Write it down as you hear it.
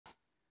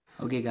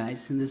Okay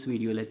guys, in this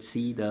video let's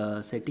see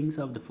the settings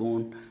of the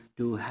phone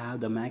to have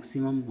the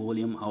maximum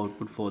volume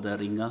output for the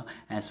ringer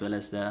as well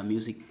as the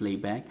music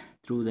playback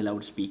through the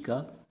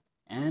loudspeaker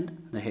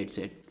and the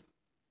headset.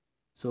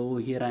 So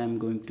here I am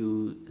going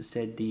to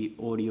set the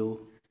audio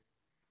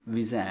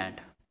wizard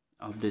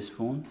of this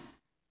phone.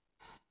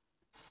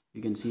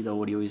 You can see the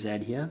audio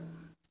wizard here.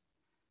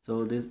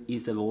 So this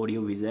is the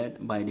audio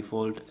wizard. By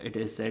default it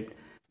is set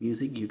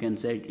music. You can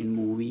set in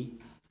movie,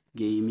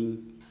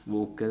 gaming,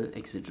 vocal,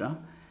 etc.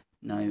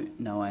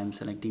 Now I am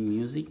selecting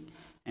music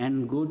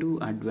and go to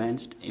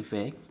advanced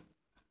effect.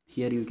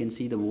 Here you can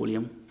see the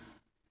volume.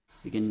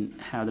 You can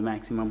have the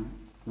maximum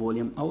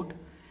volume out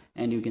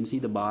and you can see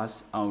the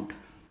bass out.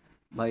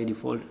 By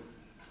default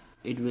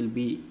it will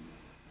be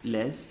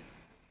less.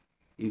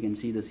 You can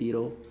see the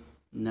 0.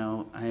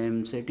 Now I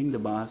am setting the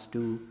bass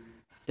to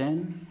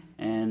 10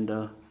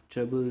 and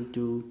treble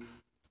to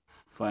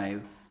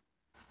 5.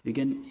 You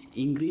can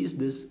increase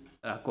this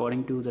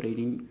according to the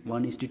rating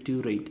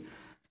 1:2 rate.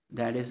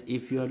 That is,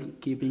 if you are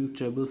keeping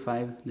treble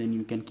 5, then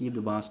you can keep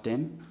the bass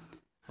 10,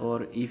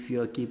 or if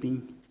you are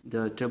keeping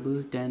the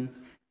treble 10,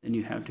 then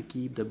you have to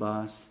keep the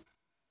bass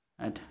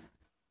at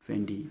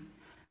 20.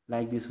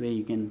 Like this way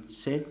you can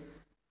set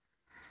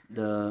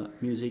the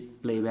music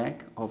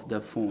playback of the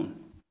phone.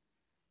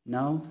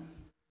 Now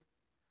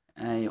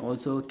I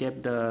also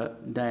kept the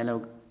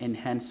dialogue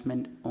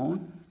enhancement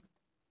on,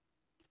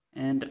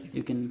 and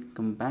you can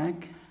come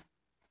back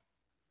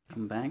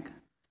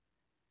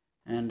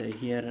and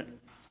here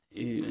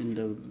in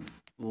the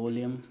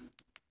volume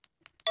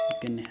you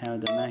can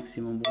have the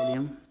maximum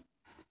volume,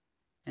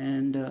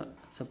 and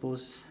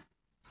suppose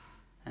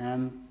I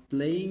am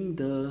playing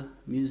the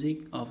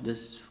music of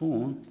this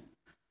phone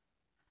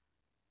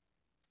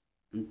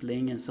and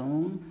playing a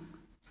song.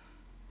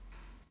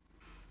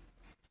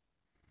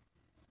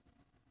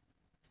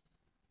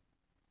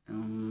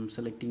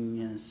 Selecting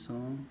a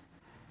song,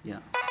 yeah.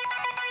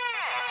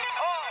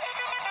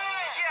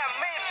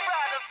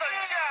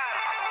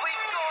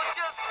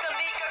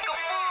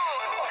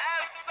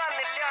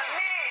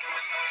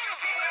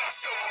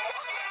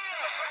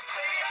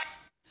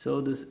 So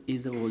this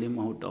is the volume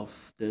out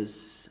of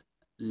this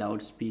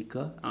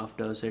loudspeaker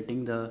after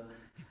setting the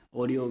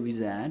audio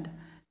wizard.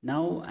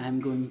 Now I am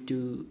going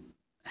to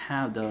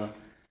have the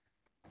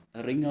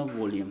ringer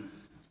volume.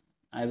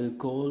 I will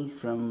call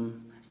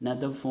from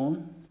another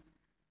phone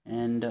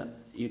and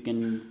you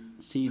can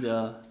see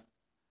the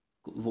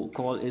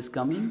call is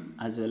coming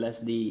as well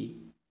as the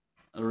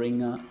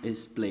ringer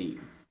is playing.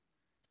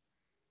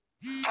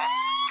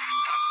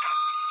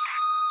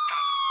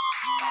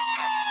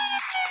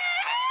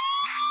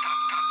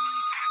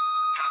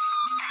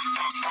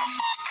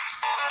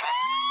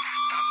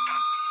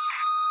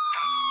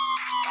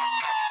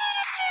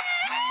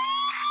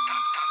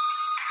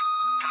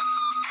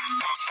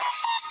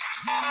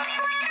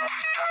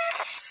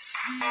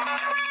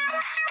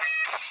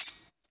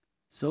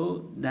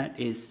 So that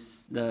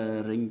is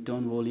the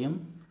ringtone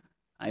volume.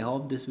 I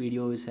hope this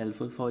video is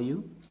helpful for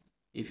you.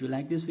 If you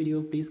like this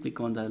video, please click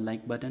on the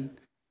like button.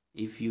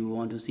 If you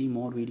want to see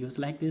more videos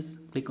like this,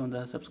 click on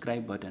the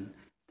subscribe button.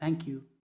 Thank you.